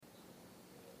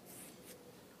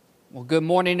Well, good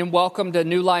morning and welcome to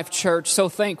New Life Church. So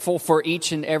thankful for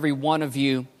each and every one of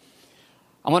you.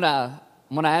 I'm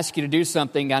gonna ask you to do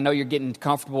something. I know you're getting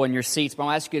comfortable in your seats, but I'm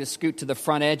going to ask you to scoot to the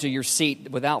front edge of your seat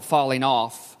without falling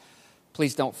off.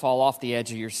 Please don't fall off the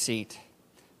edge of your seat.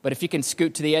 But if you can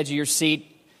scoot to the edge of your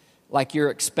seat like you're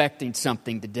expecting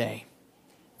something today.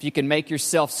 If you can make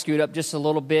yourself scoot up just a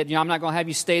little bit. I'm not going to have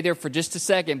you stay there for just a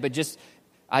second, but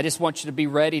I just want you to be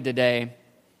ready today.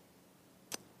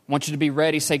 I want you to be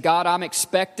ready. Say, God, I'm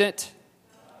expectant.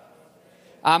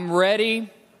 I'm ready.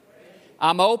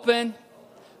 I'm open.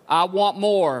 I want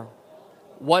more.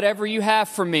 Whatever you have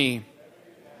for me,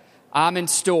 I'm in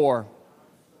store.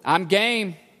 I'm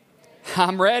game.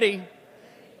 I'm ready.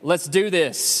 Let's do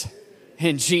this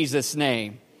in Jesus'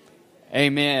 name.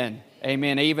 Amen.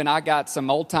 Amen. Even I got some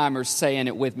old timers saying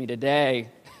it with me today.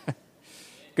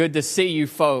 Good to see you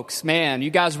folks. Man, you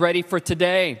guys ready for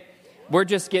today? We're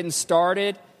just getting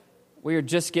started. We are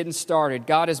just getting started.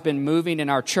 God has been moving in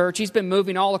our church. He's been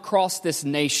moving all across this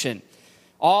nation.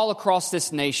 All across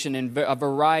this nation in a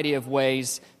variety of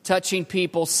ways. Touching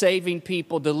people, saving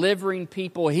people, delivering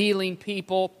people, healing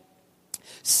people,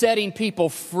 setting people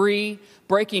free,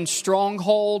 breaking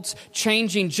strongholds,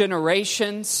 changing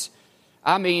generations.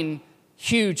 I mean,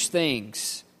 huge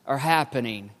things are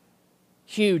happening.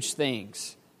 Huge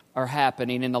things are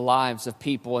happening in the lives of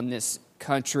people in this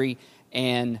country,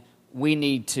 and we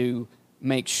need to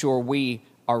make sure we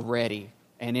are ready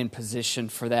and in position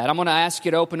for that. I'm going to ask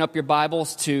you to open up your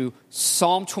Bibles to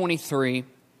Psalm 23,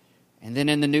 and then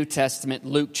in the New Testament,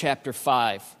 Luke chapter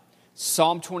 5.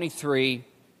 Psalm 23,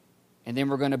 and then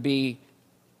we're going to be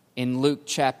in Luke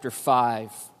chapter 5.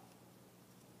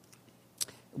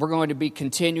 We're going to be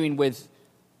continuing with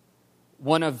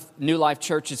one of New Life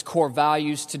Church's core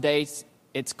values today.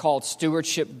 It's called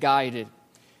Stewardship Guided.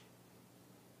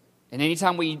 And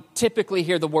anytime we typically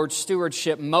hear the word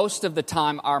stewardship, most of the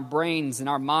time our brains and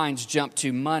our minds jump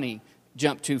to money,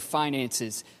 jump to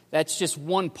finances. That's just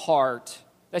one part.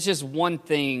 That's just one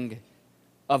thing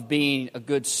of being a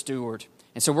good steward.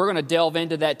 And so we're going to delve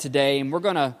into that today, and we're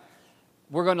going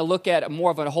to look at more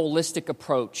of a holistic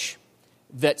approach.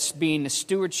 That's being a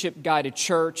stewardship-guided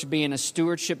church, being a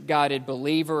stewardship-guided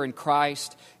believer in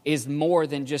Christ is more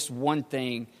than just one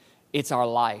thing. It's our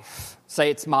life. Say,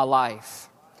 it's my life.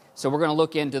 So we're going to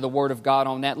look into the Word of God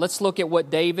on that. Let's look at what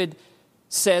David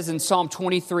says in Psalm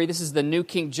 23. This is the New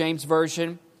King James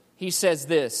Version. He says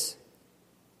this: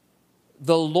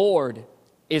 "The Lord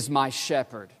is my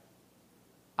shepherd.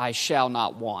 I shall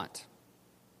not want.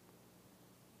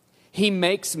 He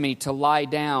makes me to lie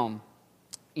down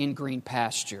in green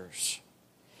pastures.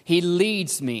 He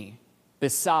leads me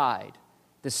beside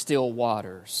the still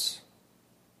waters.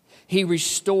 He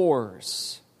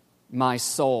restores my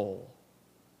soul.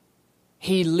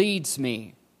 He leads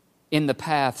me in the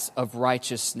paths of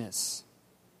righteousness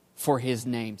for His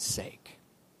name's sake.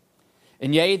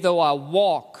 And yea, though I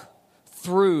walk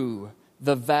through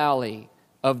the valley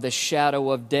of the shadow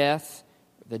of death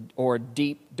or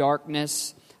deep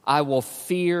darkness, I will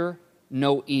fear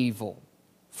no evil,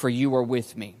 for you are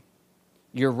with me.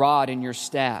 Your rod and your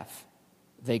staff,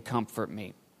 they comfort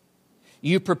me.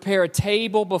 You prepare a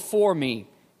table before me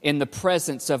in the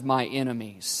presence of my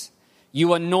enemies.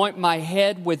 You anoint my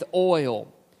head with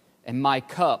oil, and my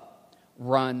cup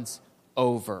runs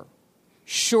over.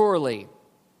 Surely,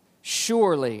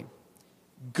 surely,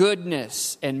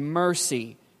 goodness and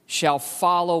mercy shall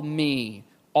follow me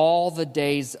all the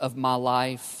days of my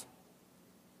life,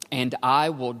 and I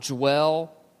will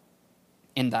dwell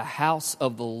in the house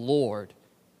of the Lord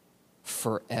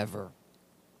forever."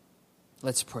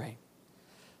 Let's pray.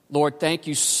 Lord, thank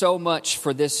you so much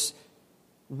for this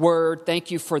word.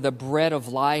 Thank you for the bread of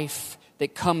life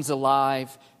that comes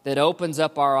alive, that opens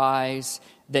up our eyes,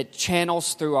 that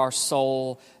channels through our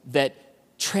soul, that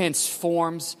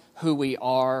transforms who we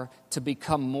are to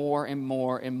become more and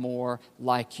more and more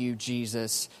like you,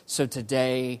 Jesus. So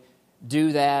today,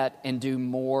 do that and do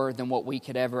more than what we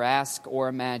could ever ask or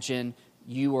imagine.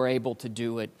 You are able to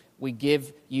do it. We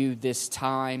give you this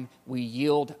time. We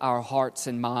yield our hearts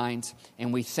and minds,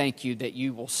 and we thank you that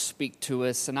you will speak to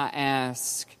us. And I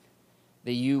ask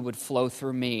that you would flow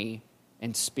through me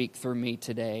and speak through me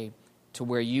today to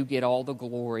where you get all the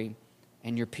glory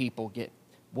and your people get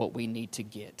what we need to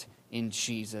get. In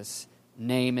Jesus'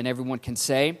 name. And everyone can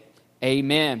say,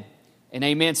 amen and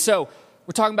amen. So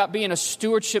we're talking about being a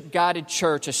stewardship-guided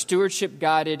church, a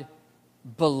stewardship-guided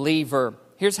believer.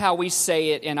 Here's how we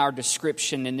say it in our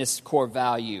description in this core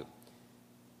value.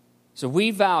 So we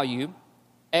value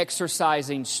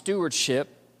exercising stewardship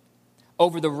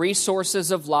over the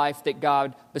resources of life that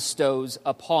God bestows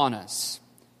upon us.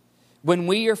 When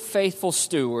we are faithful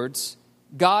stewards,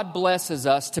 God blesses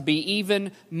us to be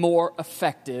even more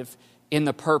effective in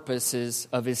the purposes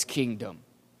of His kingdom.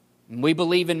 And we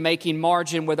believe in making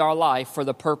margin with our life for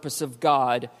the purpose of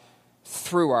God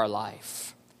through our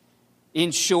life.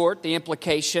 In short, the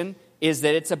implication is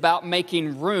that it's about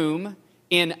making room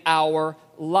in our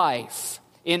life,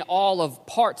 in all of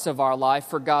parts of our life,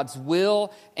 for God's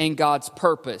will and God's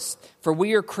purpose. For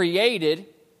we are created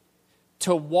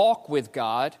to walk with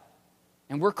God,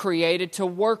 and we're created to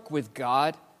work with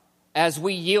God as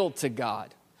we yield to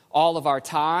God all of our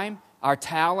time, our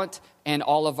talent, and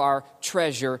all of our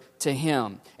treasure to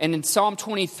Him. And in Psalm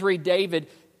 23,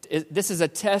 this is a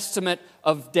testament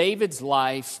of David's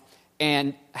life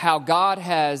and how God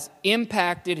has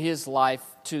impacted his life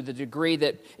to the degree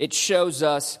that it shows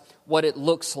us what it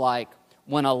looks like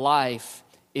when a life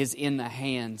is in the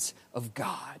hands of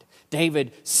God.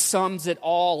 David sums it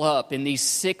all up in these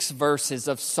 6 verses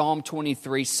of Psalm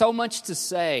 23. So much to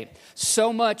say,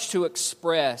 so much to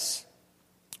express,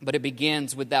 but it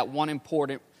begins with that one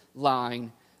important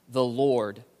line, "The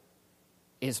Lord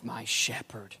is my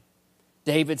shepherd."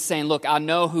 David's saying, look, I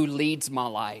know who leads my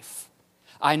life.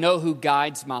 I know who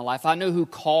guides my life. I know who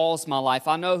calls my life.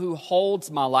 I know who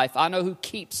holds my life. I know who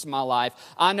keeps my life.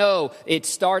 I know it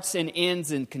starts and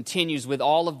ends and continues with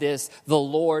all of this. The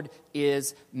Lord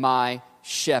is my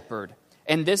shepherd.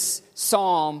 And this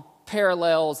psalm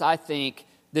parallels, I think,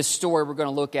 this story we're going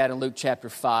to look at in Luke chapter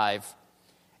 5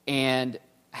 and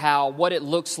what it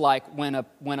looks like when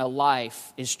a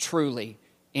life is truly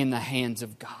in the hands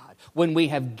of God, when we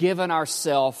have given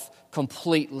ourselves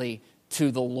completely to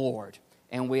the Lord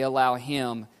and we allow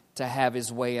Him to have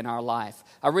His way in our life.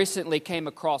 I recently came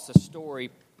across a story.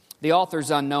 The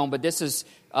author's unknown, but this is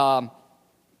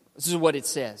what it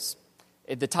says.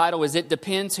 The title is, "It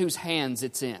Depends Whose Hands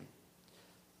It's In."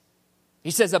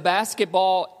 He says, "A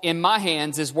basketball in my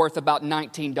hands is worth about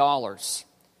 $19,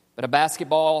 but a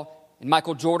basketball in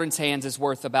Michael Jordan's hands is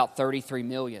worth about $33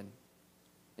 million.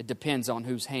 It depends on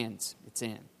whose hands it's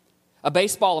in. A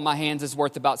baseball in my hands is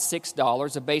worth about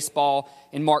 $6. A baseball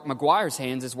in Mark McGuire's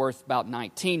hands is worth about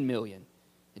 $19 million.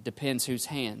 It depends whose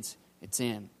hands it's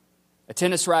in. A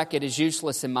tennis racket is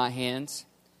useless in my hands,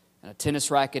 and a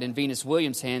tennis racket in Venus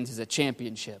Williams' hands is a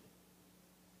championship,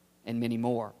 and many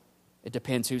more. It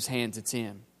depends whose hands it's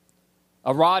in.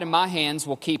 A rod in my hands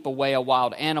will keep away a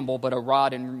wild animal, but a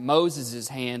rod in Moses'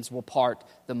 hands will part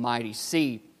the mighty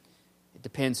sea. It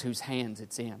depends whose hands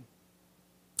it's in.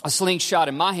 A slingshot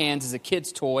in my hands is a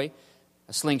kid's toy.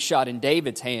 A slingshot in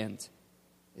David's hands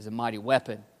is a mighty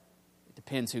weapon. It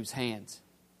depends whose hands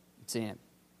it's in.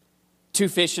 2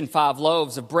 fish and 5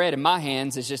 loaves of bread in my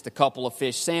hands is just a couple of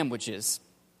fish sandwiches.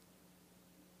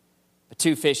 But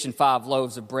 2 fish and 5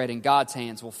 loaves of bread in God's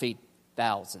hands will feed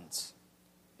thousands.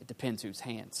 It depends whose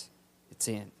hands it's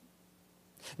in.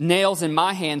 Nails in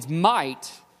my hands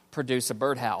might produce a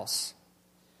birdhouse,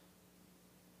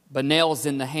 but nails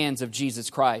in the hands of Jesus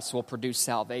Christ will produce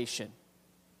salvation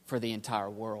for the entire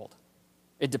world.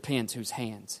 It depends whose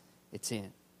hands it's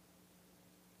in.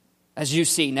 As you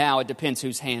see now, it depends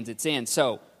whose hands it's in.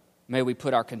 So may we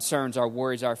put our concerns, our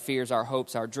worries, our fears, our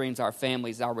hopes, our dreams, our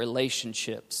families, our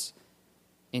relationships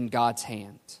in God's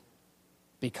hands,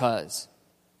 because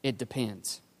it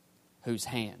depends whose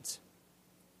hands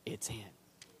it's in.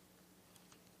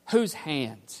 Whose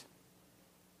hands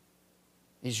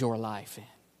is your life in?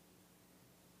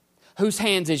 Whose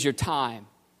hands is your time,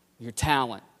 your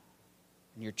talent,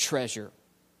 and your treasure?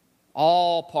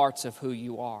 All parts of who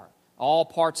you are. All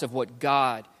parts of what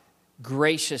God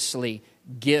graciously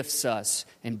gifts us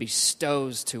and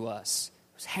bestows to us.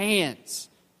 Whose hands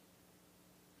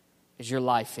is your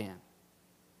life in?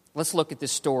 Let's look at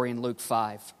this story in Luke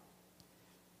 5.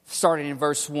 Starting in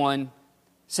verse 1. It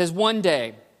says, one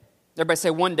day, everybody say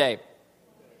one day,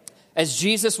 as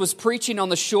Jesus was preaching on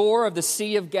the shore of the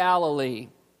Sea of Galilee,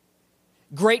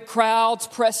 great crowds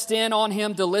pressed in on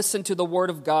Him to listen to the word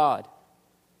of God.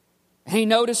 He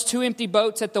noticed 2 empty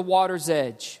boats at the water's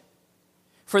edge,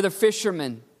 for the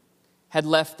fishermen had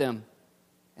left them,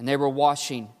 and they were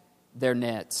washing their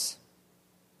nets.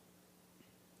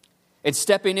 And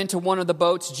stepping into one of the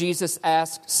boats, Jesus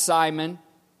asked Simon,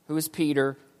 who is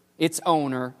Peter, its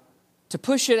owner, to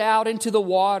push it out into the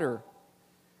water.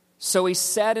 So he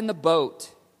sat in the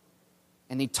boat,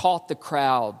 and he taught the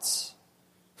crowds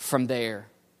from there.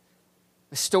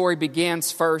 The story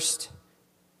begins first,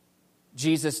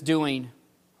 Jesus doing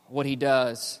what He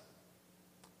does.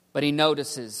 But He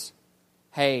notices,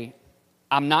 hey,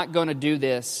 I'm not going to do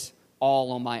this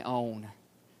all on my own.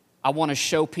 I want to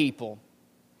show people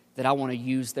that I want to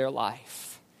use their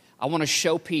life. I want to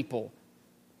show people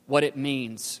what it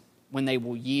means when they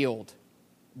will yield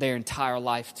their entire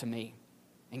life to me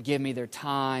and give me their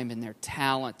time and their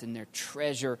talent and their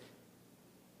treasure.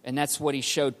 And that's what he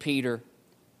showed Peter.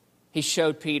 He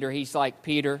showed Peter, he's like,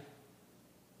 Peter,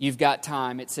 you've got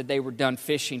time. It said they were done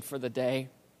fishing for the day.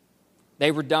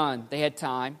 They were done. They had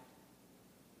time.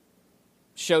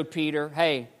 Showed Peter,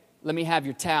 hey, let me have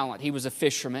your talent. He was a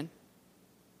fisherman.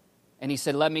 And he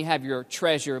said, let me have your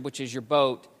treasure, which is your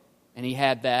boat. And he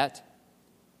had that.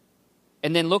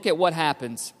 And then look at what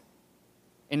happens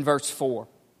in verse 4.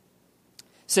 It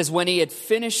says, when he had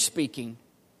finished speaking,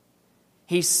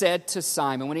 he said to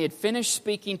Simon, when he had finished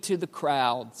speaking to the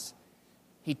crowds,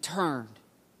 he turned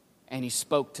and he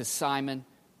spoke to Simon,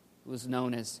 who was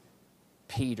known as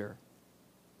Peter.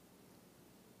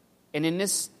 And in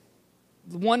this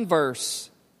one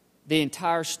verse, the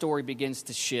entire story begins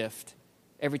to shift.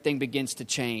 Everything begins to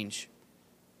change.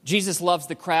 Jesus loves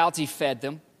the crowds. He fed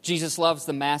them. Jesus loves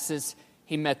the masses.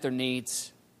 He met their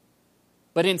needs.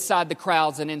 But inside the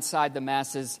crowds and inside the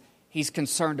masses, he's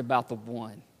concerned about the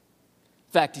one.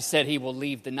 In fact, he said he will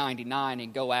leave the 99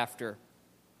 and go after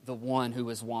the one who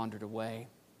has wandered away.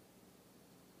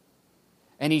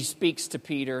 And he speaks to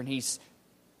Peter and he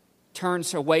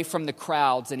turns away from the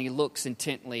crowds and he looks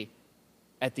intently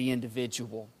at the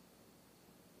individual.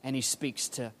 And he speaks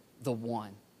to the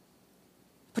one.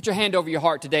 Put your hand over your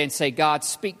heart today and say, God,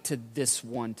 speak to this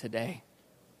one today.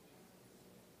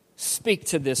 Speak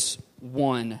to this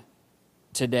one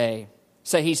today.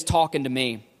 Say, he's talking to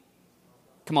me.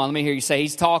 Come on, let me hear you say,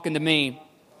 he's talking to me.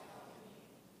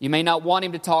 You may not want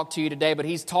him to talk to you today, but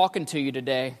he's talking to you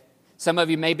today. Some of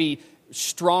you may be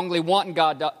strongly wanting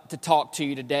God to talk to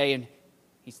you today, and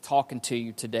he's talking to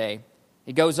you today.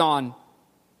 He goes on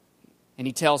and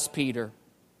he tells Peter,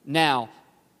 now,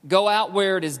 go out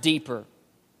where it is deeper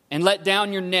and let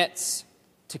down your nets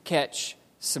to catch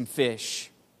some fish.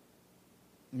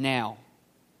 Now,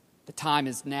 the time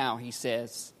is now, he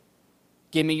says.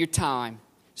 Give me your time.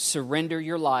 Surrender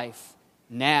your life.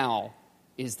 Now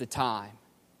is the time.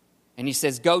 And he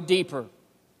says, go deeper.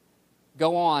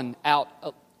 Go on out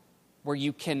where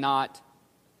you cannot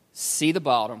see the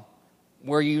bottom,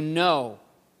 where you know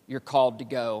you're called to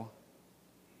go.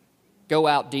 Go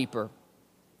out deeper.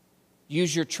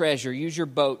 Use your treasure, use your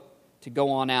boat to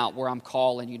go on out where I'm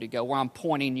calling you to go, where I'm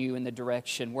pointing you in the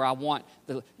direction, where I want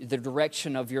the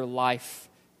direction of your life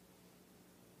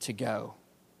to go.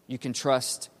 You can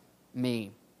trust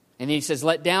me. And he says,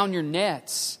 let down your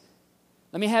nets.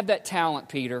 Let me have that talent,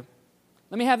 Peter.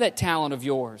 Let me have that talent of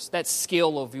yours, that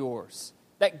skill of yours,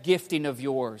 that gifting of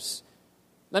yours.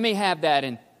 Let me have that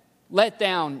and let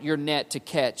down your net to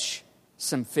catch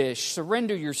some fish.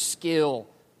 Surrender your skill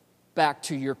back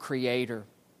to your Creator.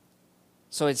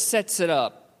 So it sets it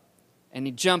up, and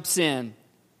he jumps in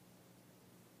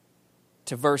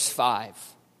to verse 5.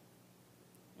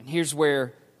 And here's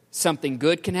where something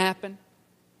good can happen,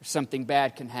 or something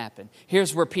bad can happen.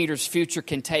 Here's where Peter's future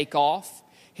can take off.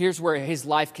 Here's where his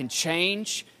life can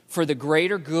change for the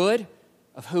greater good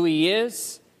of who he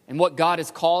is and what God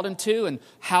has called him to and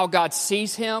how God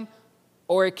sees him,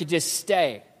 or it could just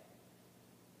stay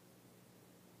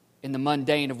in the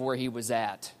mundane of where he was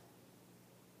at.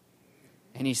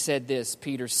 And he said this,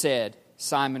 Peter said,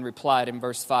 Simon replied in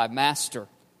verse 5, Master,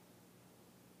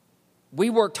 we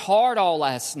worked hard all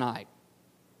last night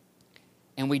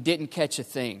and we didn't catch a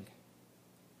thing.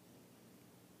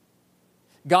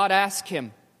 God asked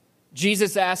him,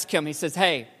 Jesus asked him, he says,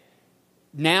 hey,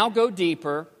 now go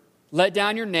deeper, let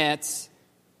down your nets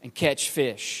and catch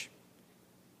fish.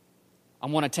 I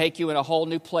want to take you in a whole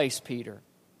new place, Peter.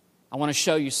 I want to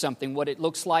show you something, what it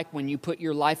looks like when you put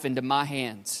your life into my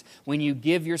hands, when you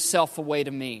give yourself away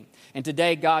to me. And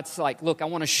today God's like, look, I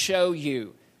want to show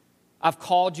you. I've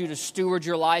called you to steward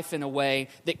your life in a way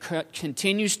that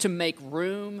continues to make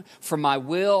room for my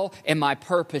will and my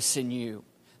purpose in you.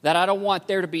 That I don't want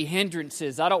there to be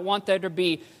hindrances. I don't want there to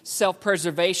be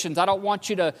self-preservations. I don't want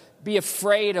you to be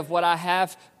afraid of what I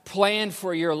have planned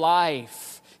for your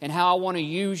life and how I want to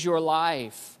use your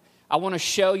life. I want to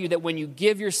show you that when you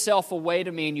give yourself away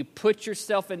to me and you put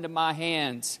yourself into my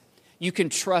hands, you can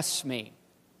trust me.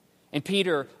 And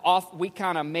Peter, we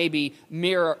kind of maybe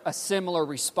mirror a similar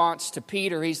response to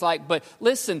Peter. He's like, but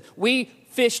listen, we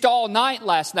fished all night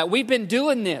last night. We've been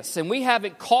doing this and we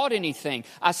haven't caught anything.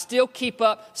 I still keep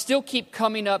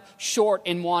coming up short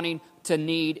in wanting to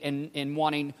need and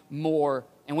wanting more.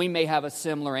 And we may have a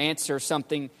similar answer,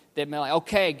 something that may like,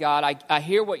 okay, God, I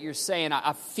hear what you're saying.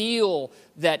 I feel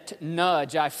that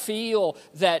nudge. I feel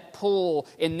that pull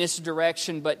in this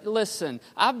direction. But listen,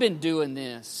 I've been doing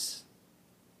this.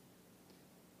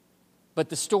 But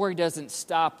the story doesn't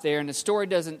stop there, and the story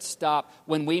doesn't stop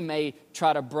when we may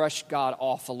try to brush God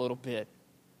off a little bit,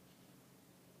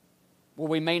 where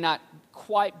we may not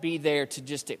quite be there to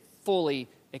just fully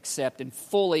accept and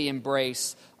fully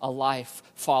embrace a life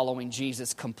following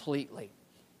Jesus completely,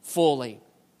 fully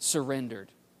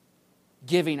surrendered,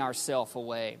 giving ourselves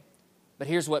away. But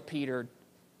here's what Peter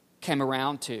came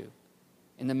around to.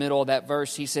 In the middle of that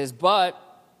verse, he says, "But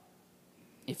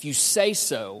if you say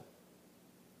so,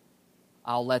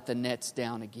 I'll let the nets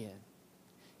down again."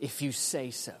 If you say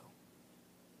so.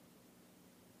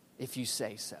 If you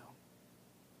say so.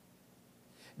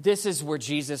 This is where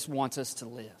Jesus wants us to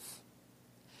live.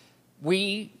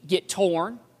 We get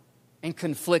torn and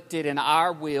conflicted in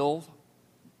our will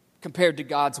compared to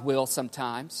God's will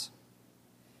sometimes.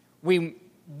 We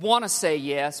want to say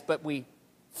yes, but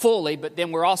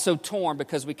then we're also torn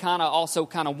because we kind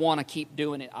of want to keep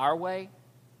doing it our way.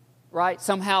 Right?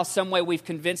 Somehow, some way we've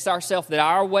convinced ourselves that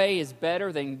our way is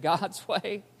better than God's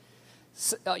way.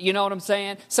 You know what I'm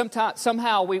saying?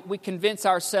 Somehow we convince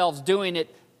ourselves doing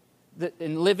it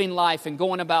and living life and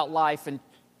going about life and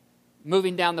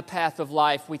moving down the path of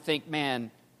life. We think,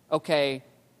 man, okay,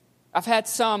 I've had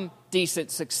some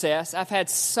decent success. I've had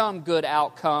some good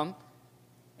outcome.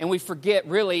 And we forget,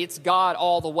 really, it's God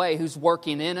all the way who's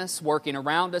working in us, working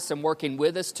around us, and working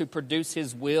with us to produce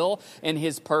His will and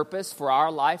His purpose for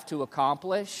our life to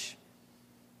accomplish.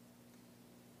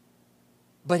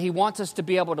 But He wants us to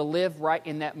be able to live right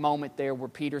in that moment there where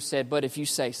Peter said, "But if you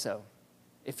say so."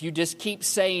 If you just keep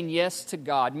saying yes to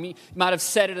God. You might have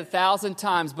said it 1,000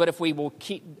 times, but if we will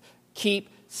keep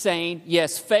saying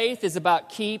yes. Faith is about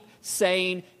keep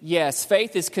saying yes.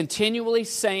 Faith is continually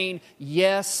saying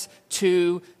yes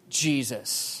to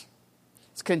Jesus.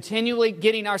 It's continually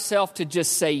getting ourselves to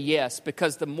just say yes,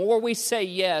 because the more we say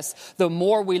yes, the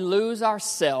more we lose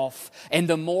ourselves, and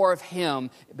the more of Him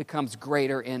becomes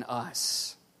greater in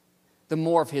us. The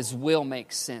more of His will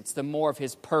makes sense. The more of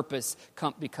His purpose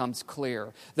becomes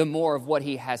clear. The more of what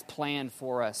He has planned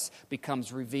for us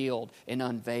becomes revealed and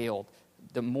unveiled.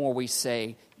 The more we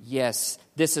say, yes,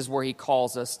 this is where He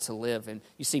calls us to live. And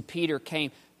you see, Peter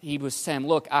came, he was saying,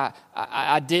 look,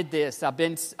 I did this. I've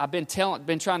been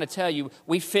trying to tell you,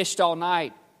 we fished all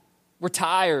night. We're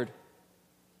tired.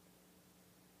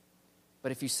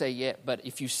 But if you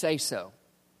say so,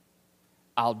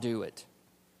 I'll do it.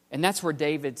 And that's where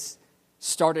David's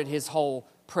started his whole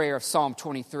prayer of Psalm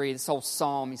 23, this whole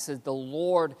psalm. He says, "The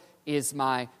Lord is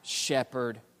my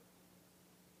shepherd.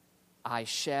 I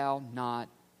shall not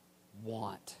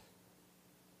want."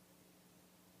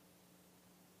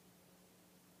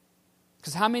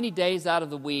 Because how many days out of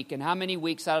the week, and how many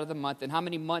weeks out of the month, and how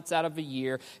many months out of a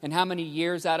year, and how many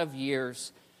years out of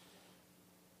years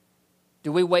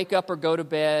do we wake up or go to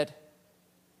bed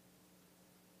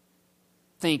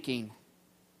thinking,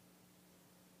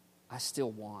 I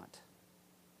still want.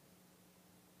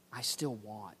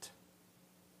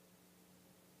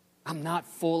 I'm not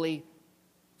fully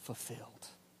fulfilled.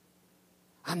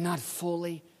 I'm not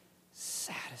fully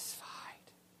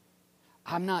satisfied.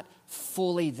 I'm not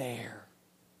fully there.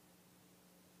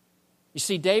 You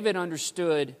see, David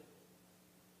understood,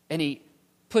 and he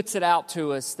puts it out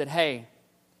to us that, hey,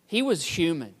 he was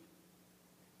human.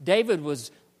 David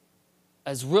was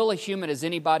as real a human as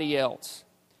anybody else.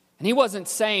 And he wasn't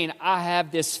saying, I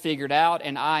have this figured out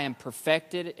and I am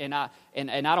perfected and I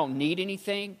don't need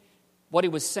anything. What he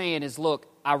was saying is, look,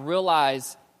 I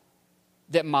realize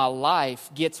that my life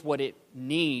gets what it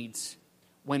needs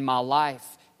when my life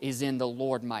is in the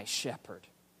Lord my shepherd.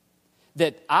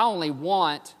 That I only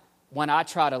want when I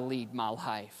try to lead my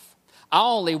life. I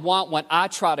only want when I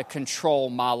try to control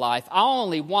my life. I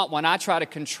only want when I try to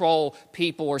control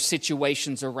people or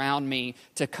situations around me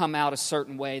to come out a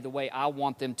certain way, the way I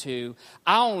want them to.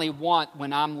 I only want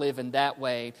when I'm living that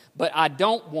way, but I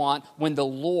don't want when the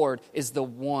Lord is the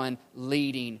one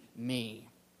leading me.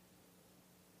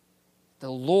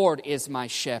 The Lord is my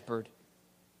shepherd.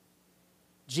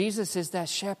 Jesus is that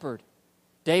shepherd.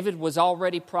 David was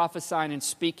already prophesying and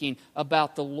speaking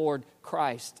about the Lord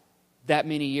Christ that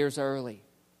many years early.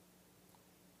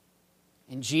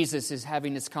 And Jesus is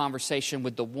having this conversation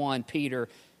with the one, Peter.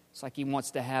 It's like He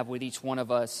wants to have with each one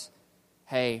of us.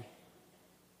 Hey,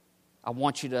 I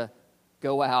want you to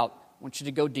go out. I want you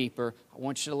to go deeper. I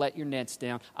want you to let your nets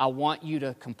down. I want you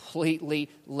to completely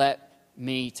let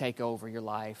me take over your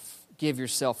life. Give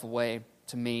yourself away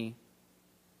to me,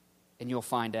 and you'll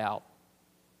find out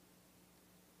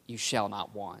you shall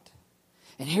not want.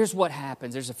 And here's what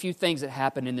happens. There's a few things that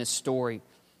happen in this story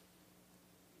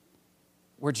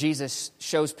where Jesus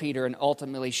shows Peter and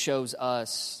ultimately shows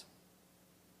us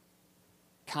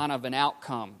kind of an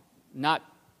outcome. Not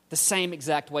the same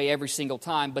exact way every single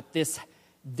time, but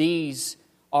these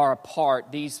are a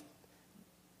part. These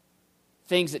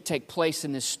things that take place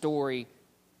in this story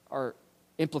are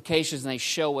implications, and they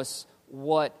show us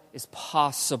what is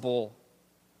possible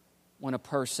when a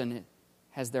person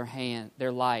has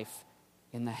their life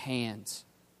in the hands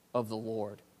of the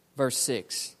Lord. Verse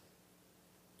 6.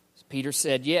 Peter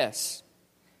said yes.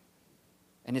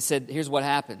 And it said, here's what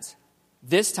happens.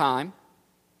 This time,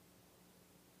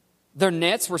 their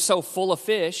nets were so full of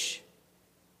fish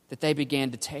that they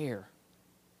began to tear.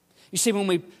 You see, when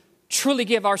we truly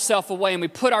give ourselves away and we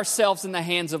put ourselves in the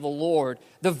hands of the Lord,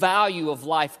 the value of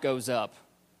life goes up.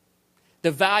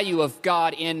 The value of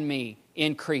God in me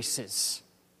increases.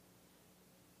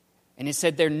 And it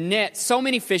said their nets, so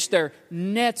many fish, their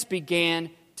nets began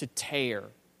to tear.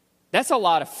 That's a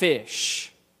lot of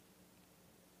fish.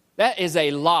 That is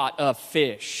a lot of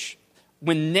fish.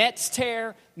 When nets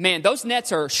tear, man, those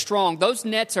nets are strong. Those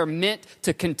nets are meant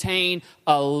to contain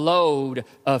a load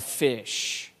of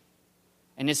fish.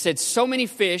 And it said so many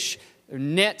fish, their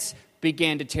nets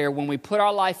began to tear. When we put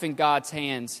our life in God's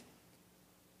hands,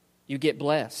 you get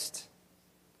blessed.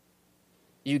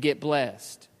 You get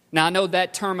blessed. Now, I know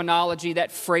that terminology,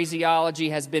 that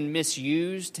phraseology has been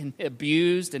misused and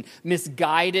abused and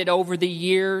misguided over the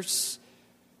years.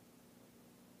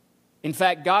 In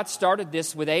fact, God started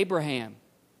this with Abraham.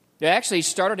 He actually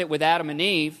started it with Adam and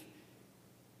Eve.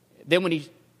 Then when he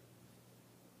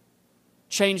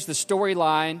changed the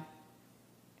storyline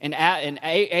and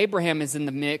Abraham is in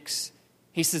the mix,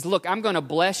 he says, look, I'm going to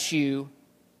bless you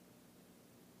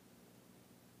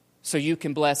so you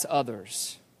can bless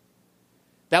others.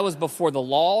 That was before the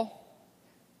law.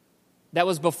 That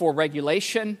was before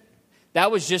regulation.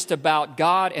 That was just about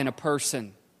God and a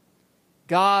person.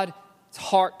 God's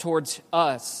heart towards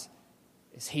us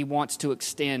is He wants to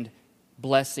extend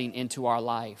blessing into our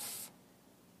life.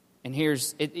 And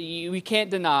we can't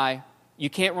deny, you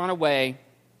can't run away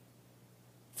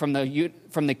from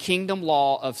the kingdom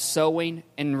law of sowing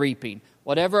and reaping.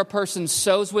 Whatever a person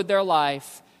sows with their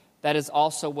life, that is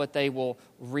also what they will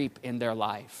reap in their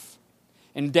life.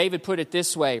 And David put it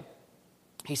this way.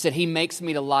 He said, He makes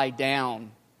me to lie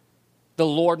down. The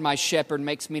Lord, my shepherd,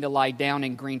 makes me to lie down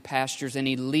in green pastures, and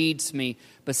He leads me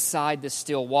beside the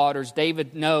still waters.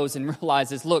 David knows and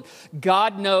realizes, look,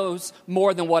 God knows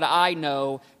more than what I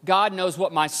know. God knows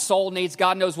what my soul needs.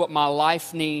 God knows what my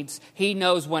life needs. He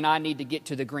knows when I need to get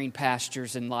to the green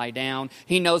pastures and lie down.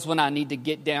 He knows when I need to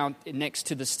get down next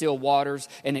to the still waters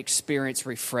and experience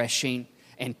refreshing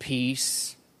and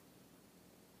peace.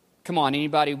 Come on,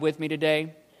 anybody with me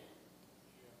today?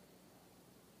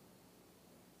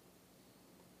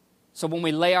 So when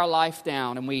we lay our life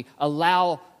down and we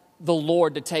allow the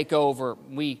Lord to take over,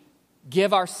 we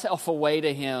give ourselves away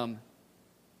to Him,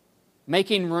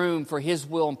 making room for His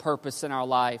will and purpose in our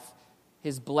life,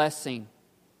 His blessing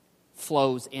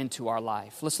flows into our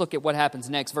life. Let's look at what happens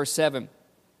next. Verse 7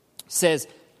 says,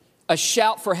 a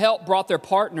shout for help brought their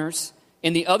partners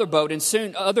in the other boat, and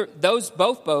soon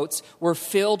both boats were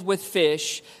filled with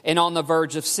fish and on the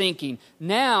verge of sinking.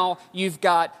 Now you've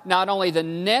got not only the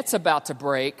nets about to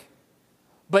break,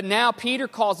 but now Peter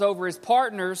calls over his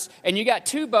partners, and you got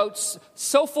two boats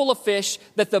so full of fish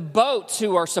that the boats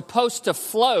who are supposed to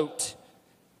float,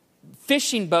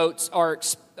 fishing boats are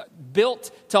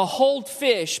built to hold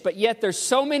fish, but yet there's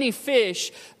so many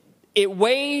fish, it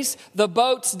weighs the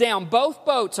boats down. Both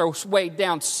boats are weighed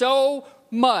down so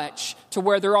much to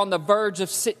where they're on the verge of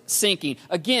sinking.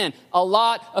 Again, a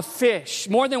lot of fish,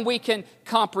 more than we can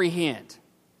comprehend.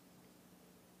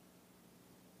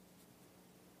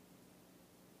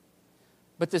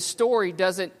 But the story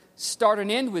doesn't start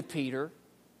and end with Peter.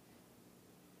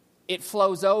 It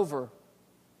flows over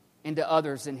into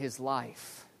others in his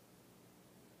life.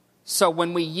 So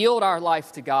when we yield our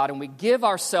life to God and we give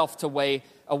ourselves away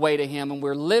to Him, and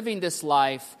we're living this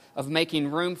life of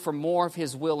making room for more of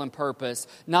His will and purpose,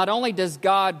 not only does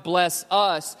God bless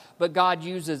us, but God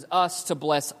uses us to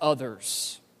bless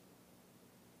others.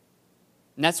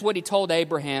 And that's what He told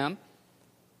Abraham.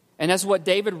 And that's what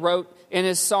David wrote in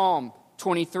his Psalm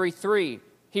 23:3.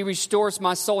 He restores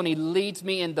my soul and He leads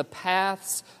me in the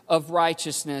paths of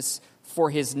righteousness for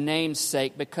His name's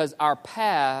sake. Because our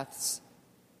paths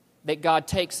that God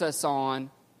takes us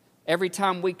on, every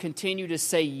time we continue to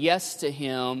say yes to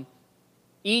Him,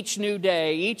 each new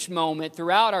day, each moment,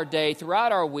 throughout our day,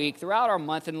 throughout our week, throughout our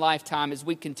month and lifetime, as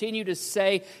we continue to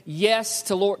say yes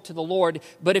to the Lord,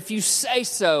 but if you say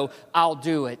so, I'll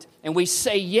do it. And we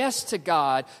say yes to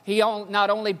God, He not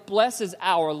only blesses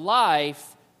our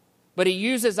life, But He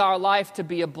uses our life to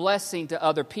be a blessing to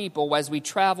other people as we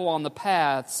travel on the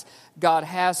paths God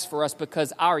has for us,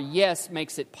 because our yes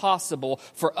makes it possible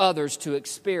for others to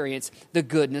experience the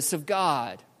goodness of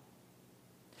God.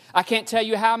 I can't tell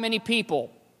you how many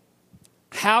people,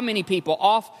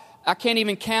 I can't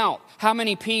even count how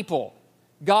many people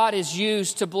God has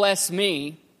used to bless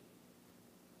me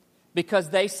because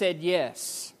they said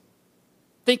yes.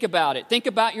 Think about it. Think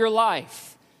about your life.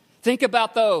 Think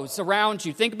about those around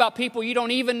you. Think about people you don't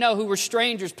even know who were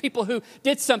strangers. People who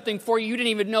did something for you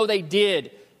didn't even know they did.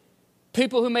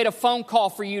 People who made a phone call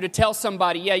for you to tell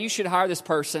somebody, yeah, you should hire this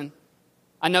person.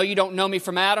 I know you don't know me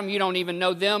from Adam. You don't even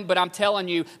know them. But I'm telling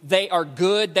you, they are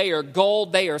good. They are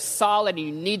gold. They are solid. And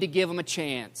you need to give them a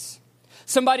chance.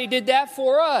 Somebody did that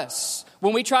for us.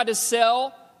 When we tried to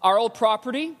sell our old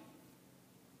property,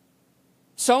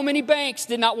 so many banks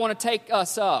did not want to take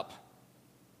us up.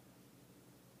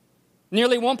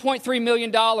 Nearly $1.3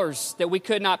 million that we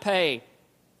could not pay.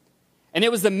 And it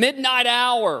was the midnight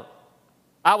hour.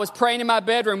 I was praying in my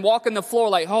bedroom, walking the floor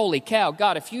like, holy cow,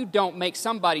 God, if you don't make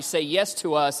somebody say yes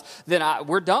to us, then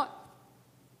we're done.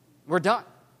 We're done.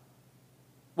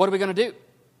 What are we going to do?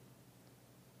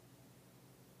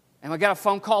 And we got a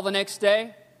phone call the next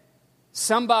day.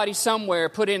 Somebody somewhere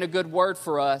put in a good word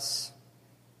for us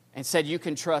and said, you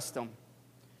can trust them.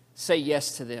 Say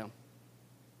yes to them.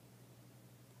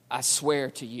 I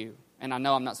swear to you, and I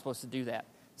know I'm not supposed to do that,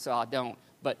 so I don't.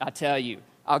 But I tell you,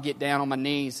 I'll get down on my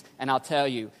knees and I'll tell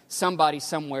you, somebody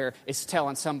somewhere is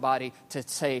telling somebody to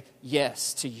say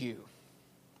yes to you.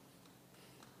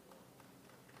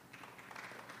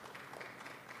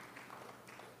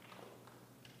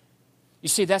 You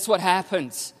see, that's what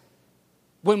happens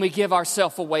when we give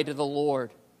ourselves away to the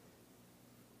Lord.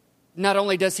 Not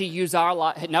only does He use our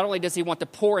life, not only does He want to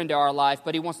pour into our life,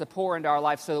 but He wants to pour into our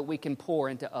life so that we can pour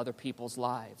into other people's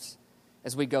lives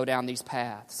as we go down these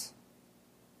paths.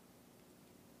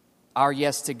 Our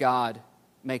yes to God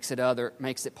makes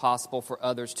it possible for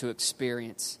others to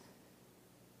experience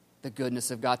the goodness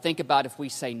of God. Think about if we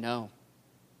say no.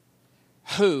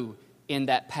 Who in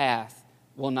that path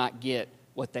will not get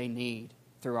what they need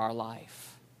through our life?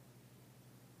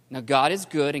 Now, God is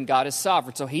good and God is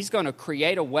sovereign, so He's going to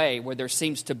create a way where there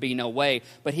seems to be no way,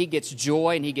 but He gets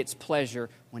joy and He gets pleasure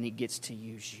when He gets to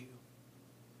use you.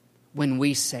 When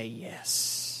we say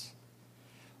yes.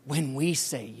 When we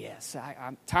say yes.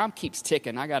 Time keeps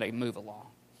ticking. I got to move along.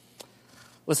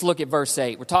 Let's look at verse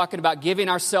 8. We're talking about giving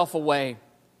ourselves away,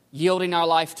 yielding our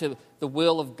life to the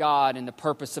will of God and the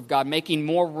purpose of God, making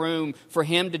more room for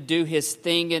Him to do His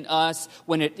thing in us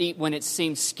when it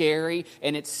seems scary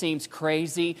and it seems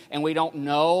crazy and we don't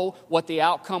know what the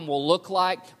outcome will look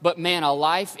like. But man, a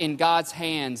life in God's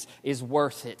hands is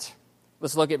worth it.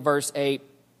 Let's look at verse 8.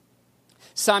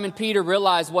 Simon Peter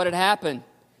realized what had happened,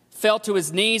 fell to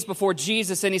his knees before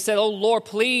Jesus, and he said, "Oh Lord,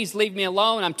 please leave me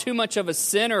alone. I'm too much of a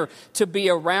sinner to be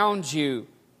around you."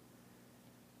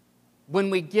 When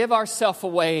we give ourselves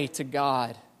away to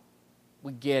God,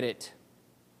 we get it.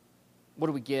 What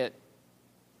do we get?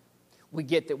 We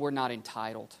get that we're not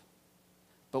entitled,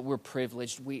 but we're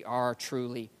privileged. We are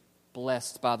truly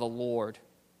blessed by the Lord.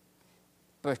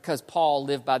 Because Paul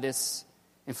lived by this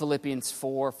in Philippians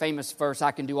 4, famous verse,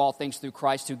 I can do all things through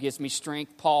Christ who gives me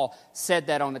strength. Paul said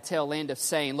that on the tail end of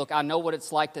saying, look, I know what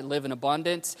it's like to live in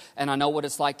abundance, and I know what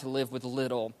it's like to live with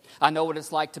little. I know what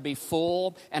it's like to be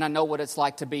full, and I know what it's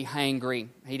like to be hangry.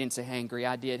 He didn't say hangry,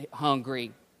 I did,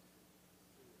 hungry.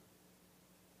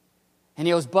 And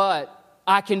he goes, but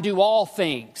I can do all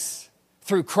things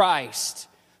through Christ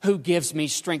who gives me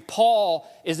strength.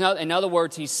 Paul is, in other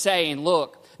words, he's saying,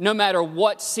 look, no matter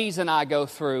what season I go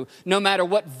through, no matter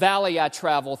what valley I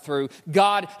travel through,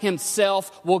 God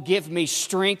Himself will give me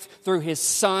strength through His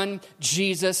Son,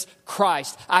 Jesus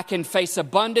Christ. I can face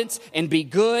abundance and be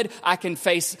good. I can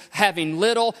face having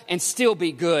little and still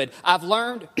be good. I've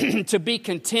learned to be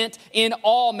content in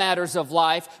all matters of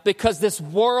life because this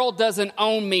world doesn't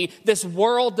own me. This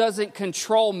world doesn't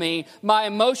control me. My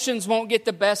emotions won't get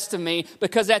the best of me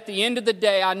because at the end of the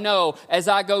day, I know as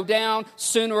I go down,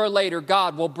 sooner or later,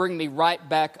 God will bring me right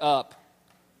back up.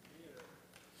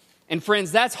 And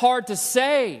friends, that's hard to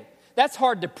say. That's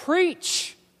hard to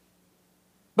preach.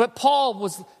 But Paul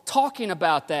was talking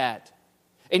about that.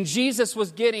 And Jesus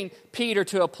was getting Peter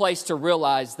to a place to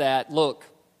realize that, look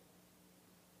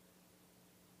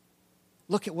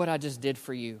at what I just did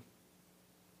for you.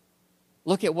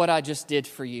 Look at what I just did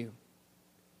for you.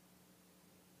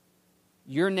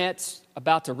 Your net's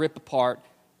about to rip apart.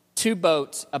 2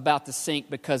 boats about to sink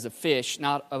because of fish,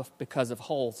 not because of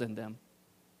holes in them.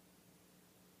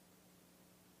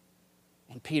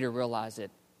 And Peter realized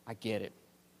it. I get it.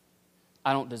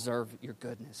 I don't deserve your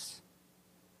goodness.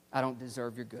 I don't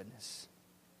deserve your goodness.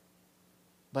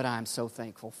 But I am so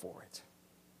thankful for it.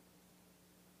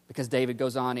 Because David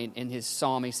goes on in his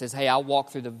psalm, he says, hey, I'll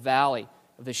walk through the valley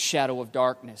of the shadow of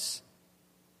darkness,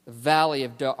 the valley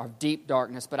of deep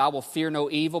darkness, but I will fear no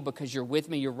evil because you're with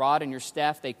me, your rod and your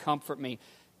staff, they comfort me.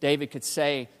 David could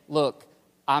say, look,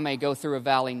 I may go through a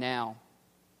valley now,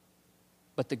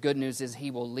 but the good news is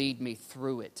he will lead me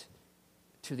through it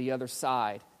to the other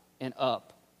side and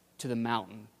up to the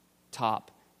mountain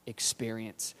top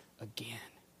experience again.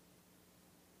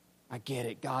 I get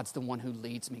it. God's the one who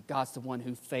leads me. God's the one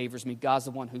who favors me. God's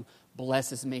the one who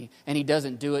blesses me. And He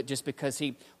doesn't do it just because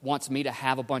He wants me to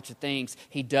have a bunch of things.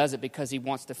 He does it because He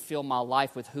wants to fill my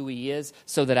life with who He is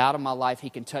so that out of my life He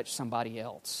can touch somebody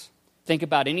else. Think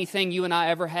about anything you and I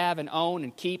ever have and own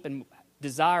and keep and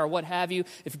desire, what have you.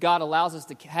 If God allows us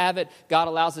to have it, God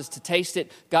allows us to taste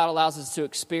it, God allows us to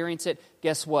experience it,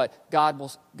 guess what? God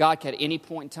at any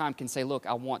point in time can say, look,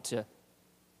 I want to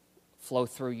flow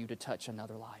through you to touch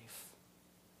another life.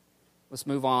 Let's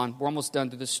move on. We're almost done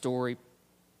through the story.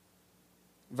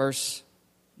 Verse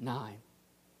 9.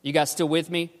 You guys still with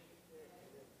me?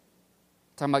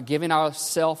 Talking about giving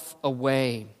ourselves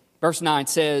away. Verse 9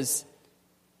 says,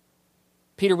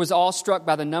 Peter was awestruck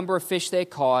by the number of fish they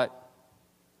caught,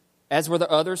 as were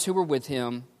the others who were with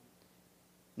him.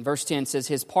 And verse 10 says,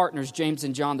 his partners, James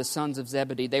and John, the sons of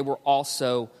Zebedee, they were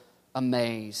also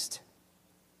amazed.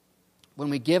 When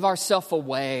we give ourselves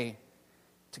away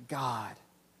to God,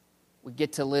 we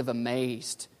get to live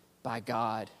amazed by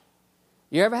God.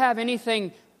 You ever have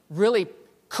anything really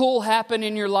cool happen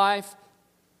in your life?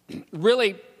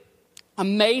 Really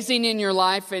amazing in your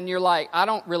life, and you're like, I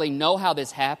don't really know how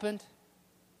this happened.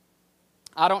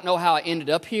 I don't know how I ended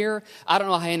up here. I don't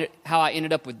know how I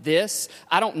ended up with this.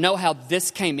 I don't know how this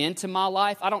came into my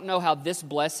life. I don't know how this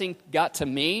blessing got to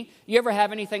me. You ever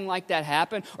have anything like that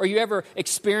happen? Or you ever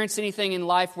experience anything in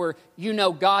life where you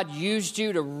know God used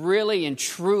you to really and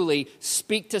truly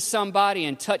speak to somebody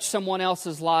and touch someone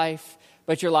else's life,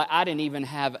 but you're like, I didn't even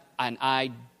have an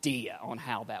idea on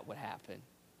how that would happen.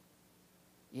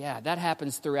 Yeah, that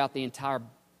happens throughout the entire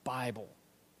Bible.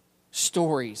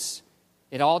 Stories.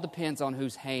 It all depends on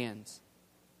whose hands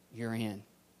you're in.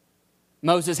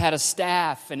 Moses had a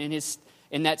staff, and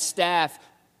in that staff,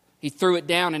 he threw it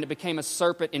down, and it became a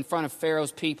serpent in front of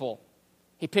Pharaoh's people.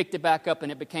 He picked it back up,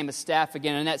 and it became a staff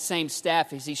again. And that same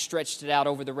staff, as he stretched it out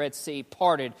over the Red Sea,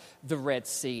 parted the Red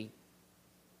Sea.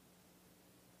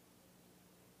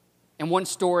 And one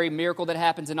story, miracle that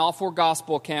happens in all four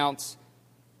gospel accounts,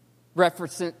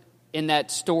 referenced in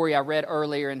that story I read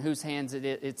earlier, and whose hands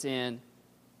it's in.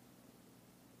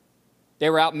 They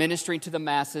were out ministering to the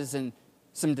masses, and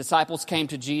some disciples came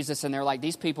to Jesus, and they're like,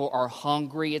 these people are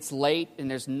hungry. It's late, and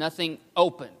there's nothing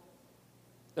open.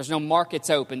 There's no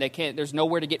markets open. There's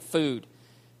nowhere to get food.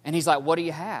 And he's like, what do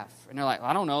you have? And they're like,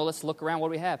 I don't know. Let's look around. What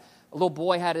do we have? A little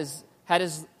boy had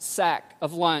his sack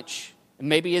of lunch, and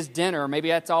maybe his dinner, or maybe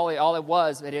that's all it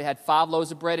was, but it had 5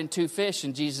 loaves of bread and 2 fish.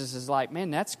 And Jesus is like,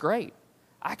 man, that's great.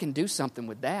 I can do something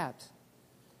with that.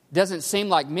 Doesn't seem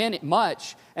like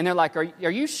much. And they're like, are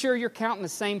you sure you're counting the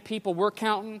same people we're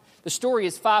counting? The story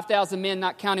is 5,000 men,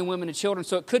 not counting women and children.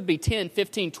 So it could be 10,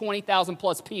 15, 20,000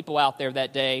 plus people out there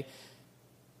that day.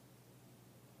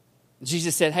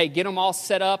 Jesus said, hey, get them all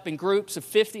set up in groups of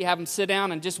 50. Have them sit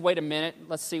down and just wait a minute.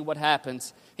 Let's see what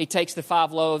happens. He takes the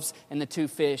 5 loaves and the 2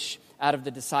 fish out of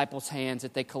the disciples' hands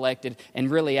that they collected,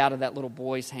 and really out of that little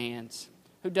boy's hands,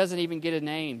 who doesn't even get a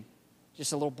name.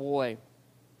 Just a little boy.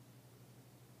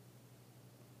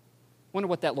 Wonder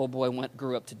what that little boy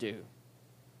grew up to do.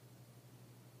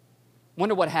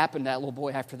 Wonder what happened to that little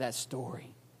boy after that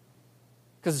story.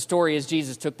 Because the story is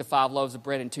Jesus took the 5 loaves of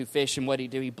bread and 2 fish, and what did he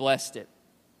do? He blessed it,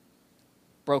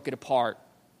 broke it apart,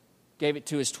 gave it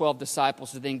to his 12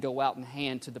 disciples to then go out and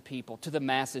hand to the people, to the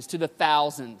masses, to the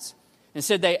thousands. And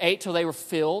said they ate till they were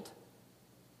filled.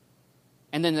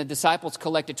 And then the disciples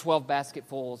collected 12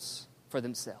 basketfuls for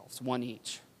themselves, 1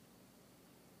 each.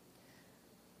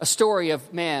 A story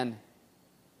of, man,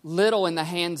 little in the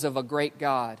hands of a great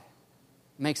God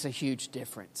makes a huge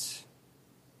difference.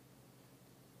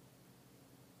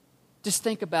 Just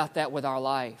think about that with our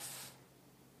life.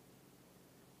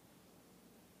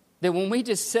 That when we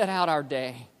just set out our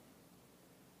day,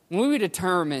 when we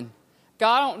determine,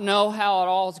 God, I don't know how it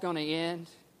all is going to end.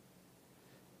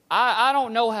 I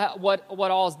don't know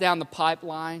what all is down the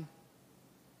pipeline.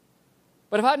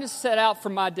 But if I just set out for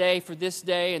my day, for this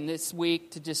day and this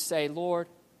week, to just say, Lord,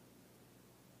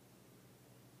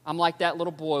 I'm like that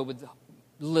little boy with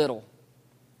little,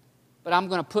 but I'm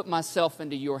going to put myself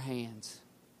into your hands.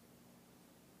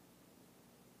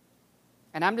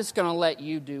 And I'm just going to let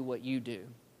you do what you do.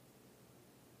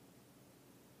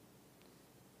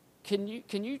 Can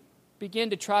you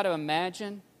begin to try to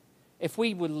imagine if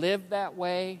we would live that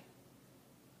way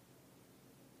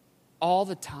all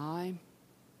the time?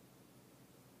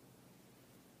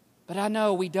 But I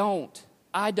know we don't.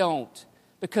 I don't.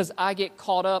 Because I get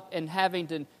caught up in having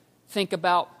to think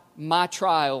about my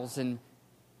trials and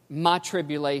my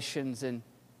tribulations and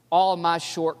all of my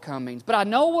shortcomings. But I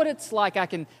know what it's like. I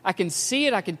can see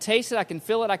it, I can taste it, I can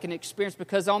feel it, I can experience,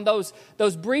 because on those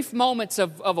brief moments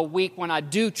of a week when I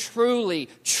do truly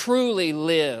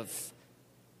live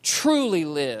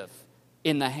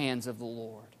in the hands of the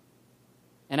Lord.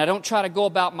 And I don't try to go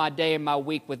about my day and my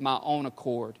week with my own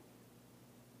accord.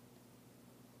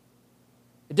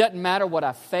 It doesn't matter what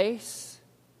I face.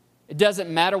 It doesn't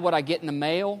matter what I get in the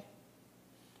mail.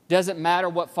 It doesn't matter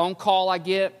what phone call I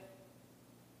get.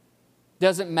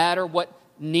 Doesn't matter what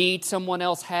need someone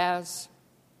else has.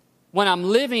 When I'm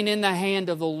living in the hand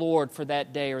of the Lord for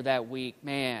that day or that week,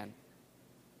 man,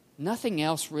 nothing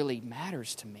else really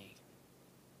matters to me.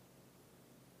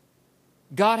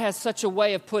 God has such a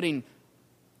way of putting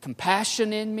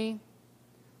compassion in me,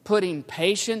 putting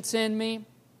patience in me,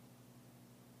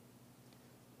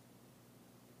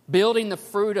 building the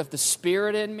fruit of the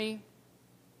Spirit in me,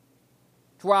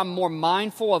 to where I'm more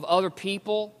mindful of other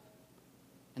people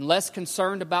and less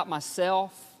concerned about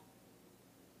myself.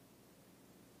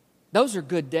 Those are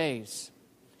good days.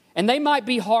 And they might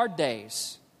be hard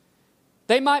days.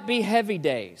 They might be heavy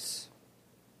days.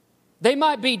 They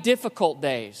might be difficult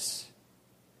days.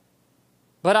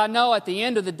 But I know at the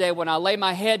end of the day, when I lay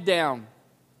my head down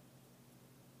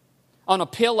on a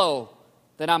pillow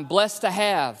that I'm blessed to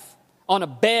have, on a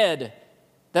bed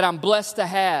that I'm blessed to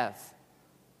have.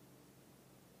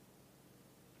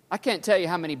 I can't tell you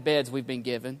how many beds we've been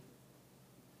given.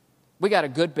 We got a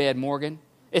good bed, Morgan.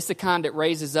 It's the kind that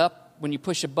raises up when you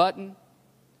push a button,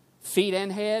 feet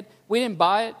and head. We didn't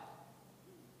buy it.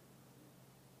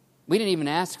 We didn't even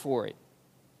ask for it.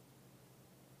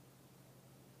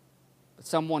 But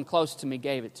someone close to me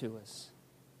gave it to us.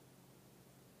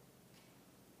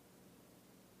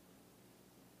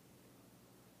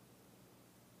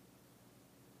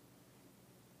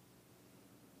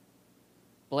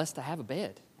 Blessed to have a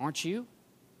bed, aren't you?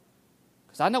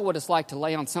 Because I know what it's like to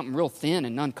lay on something real thin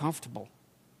and uncomfortable.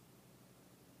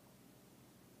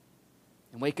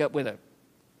 And wake up with a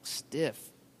stiff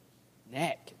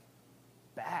neck,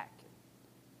 back.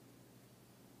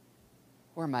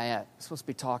 Where am I at? I'm supposed to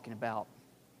be talking about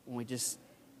when we just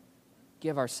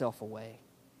give ourselves away.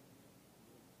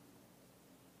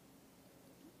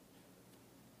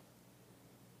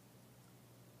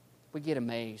 We get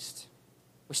amazed.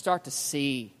 We start to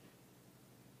see,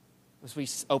 as we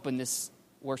open this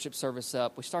worship service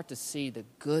up, we start to see the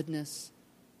goodness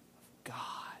of God.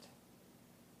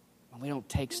 And we don't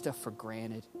take stuff for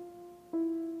granted.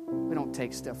 We don't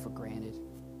take stuff for granted.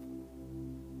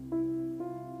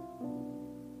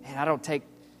 And I don't take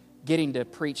getting to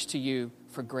preach to you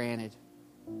for granted.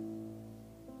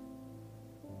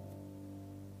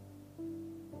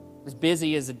 As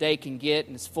busy as a day can get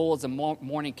and as full as a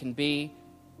morning can be,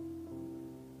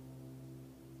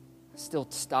 still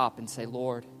stop and say,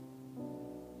 Lord,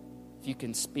 if you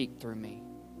can speak through me,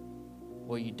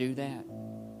 will you do that?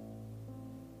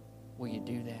 Will you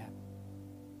do that?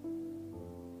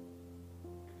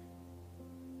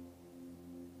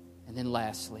 And then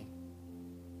lastly,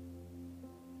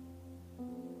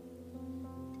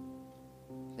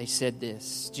 they said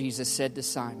this. Jesus said to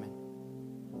Simon,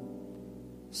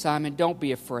 Simon, don't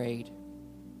be afraid.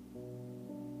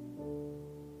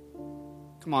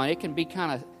 Come on, it can be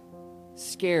kind of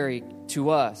scary to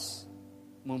us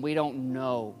when we don't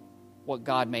know what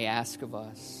God may ask of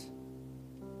us.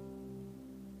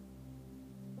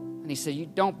 And he said, you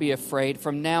don't be afraid.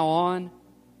 From now on,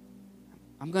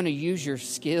 I'm going to use your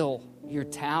skill, your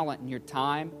talent, and your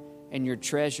time, and your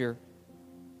treasure,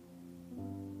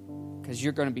 because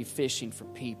you're going to be fishing for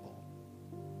people.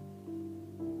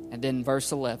 And then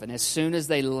verse 11, as soon as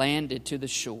they landed to the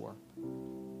shore,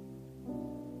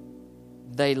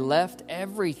 they left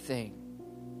everything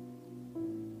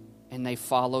and they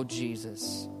followed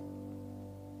Jesus.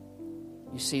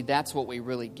 You see, that's what we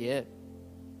really get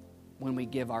when we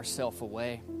give ourselves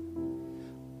away.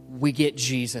 We get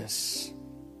Jesus.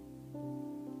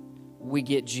 We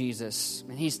get Jesus.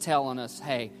 And he's telling us,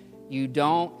 hey, you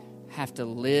don't have to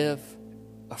live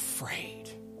afraid.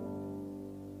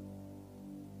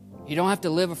 You don't have to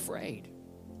live afraid.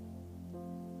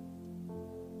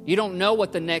 You don't know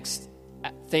what the next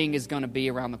thing is going to be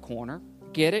around the corner.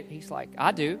 Get it? He's like,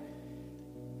 I do.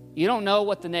 You don't know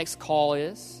what the next call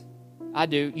is. I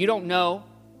do. You don't know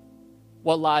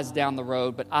what lies down the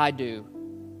road, but I do.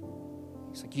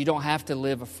 He's like, you don't have to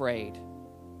live afraid.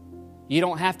 You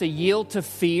don't have to yield to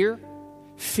fear.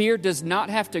 Fear does not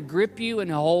have to grip you and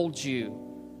hold you.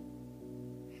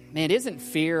 Man, isn't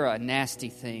fear a nasty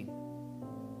thing?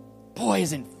 Boy,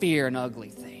 isn't fear an ugly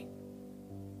thing.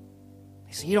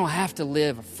 So you don't have to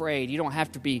live afraid. You don't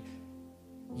have to be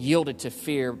yielded to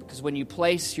fear, because when you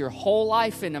place your whole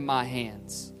life into my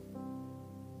hands,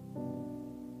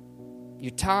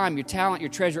 your time, your talent, your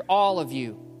treasure, all of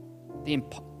you,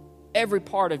 every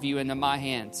part of you into my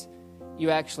hands, you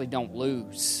actually don't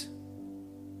lose.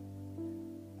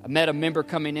 I met a member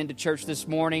coming into church this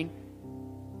morning.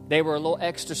 They were a little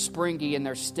extra springy in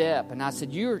their step. And I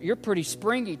said, you're pretty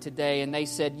springy today. And they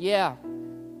said, yeah,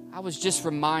 I was just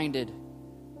reminded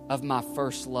of my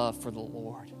first love for the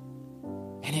Lord.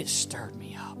 And it stirred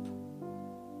me up.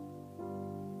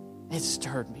 It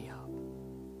stirred me up.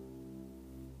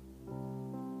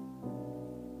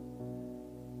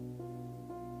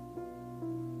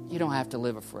 You don't have to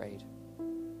live afraid.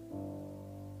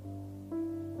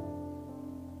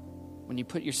 When you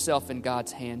put yourself in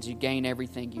God's hands, you gain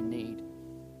everything you need.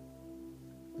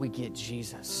 We get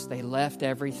Jesus. They left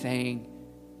everything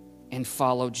and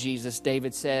followed Jesus.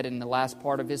 David said in the last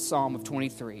part of his Psalm of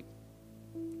 23,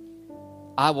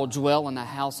 I will dwell in the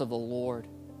house of the Lord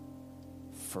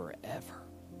forever.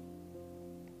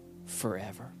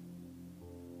 Forever.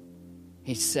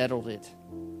 He settled it.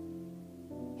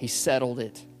 He settled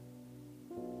it.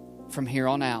 From here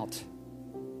on out,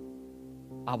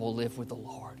 I will live with the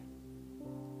Lord.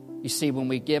 You see, when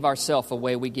we give ourselves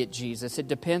away, we get Jesus. It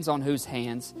depends on whose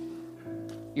hands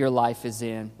your life is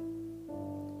in.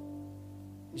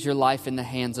 Is your life in the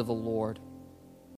hands of the Lord?